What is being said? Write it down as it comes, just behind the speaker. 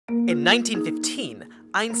In 1915,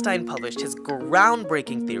 Einstein published his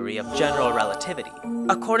groundbreaking theory of general relativity.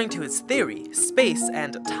 According to his theory, space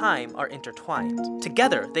and time are intertwined.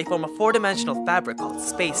 Together, they form a four-dimensional fabric called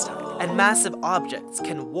spacetime, and massive objects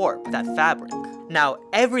can warp that fabric. Now,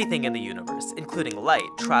 everything in the universe, including light,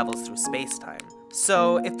 travels through spacetime.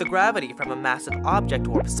 So, if the gravity from a massive object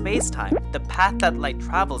warps spacetime, the path that light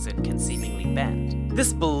travels in can seemingly bend.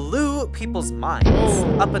 This blew people's minds.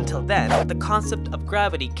 Up until then, the concept of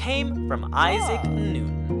gravity came from Isaac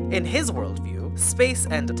Newton. In his worldview, space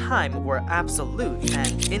and time were absolute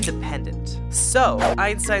and independent. So,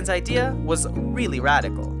 Einstein's idea was really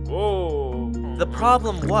radical. The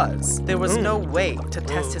problem was, there was no way to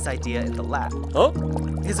test his idea in the lab.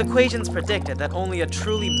 His equations predicted that only a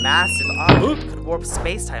truly massive object could warp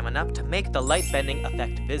spacetime enough to make the light-bending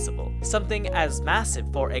effect visible. Something as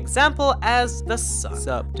massive, for example, as the sun.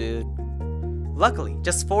 Sup, dude? Luckily,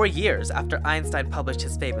 just 4 years after Einstein published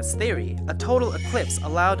his famous theory, a total eclipse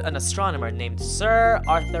allowed an astronomer named Sir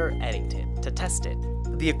Arthur Eddington to test it.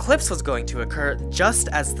 The eclipse was going to occur just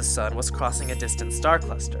as the sun was crossing a distant star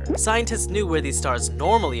cluster. Scientists knew where these stars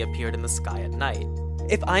normally appeared in the sky at night.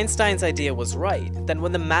 If Einstein's idea was right, then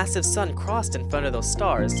when the massive sun crossed in front of those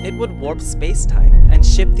stars, it would warp spacetime and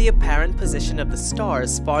shift the apparent position of the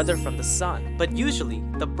stars farther from the sun. But usually,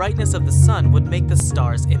 the brightness of the sun would make the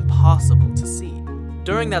stars impossible to see.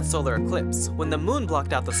 During that solar eclipse, when the moon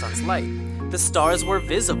blocked out the sun's light, the stars were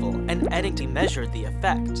visible, and Eddington measured the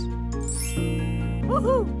effect.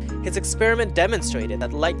 His experiment demonstrated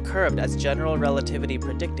that light curved as general relativity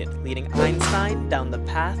predicted, leading Einstein down the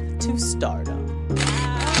path to stardom.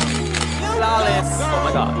 Flawless! Oh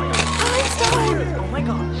my god. Einstein! Oh my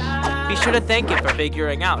gosh. Be sure to thank him for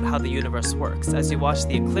figuring out how the universe works as you watch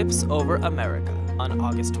the eclipse over America on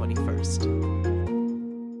August 21st.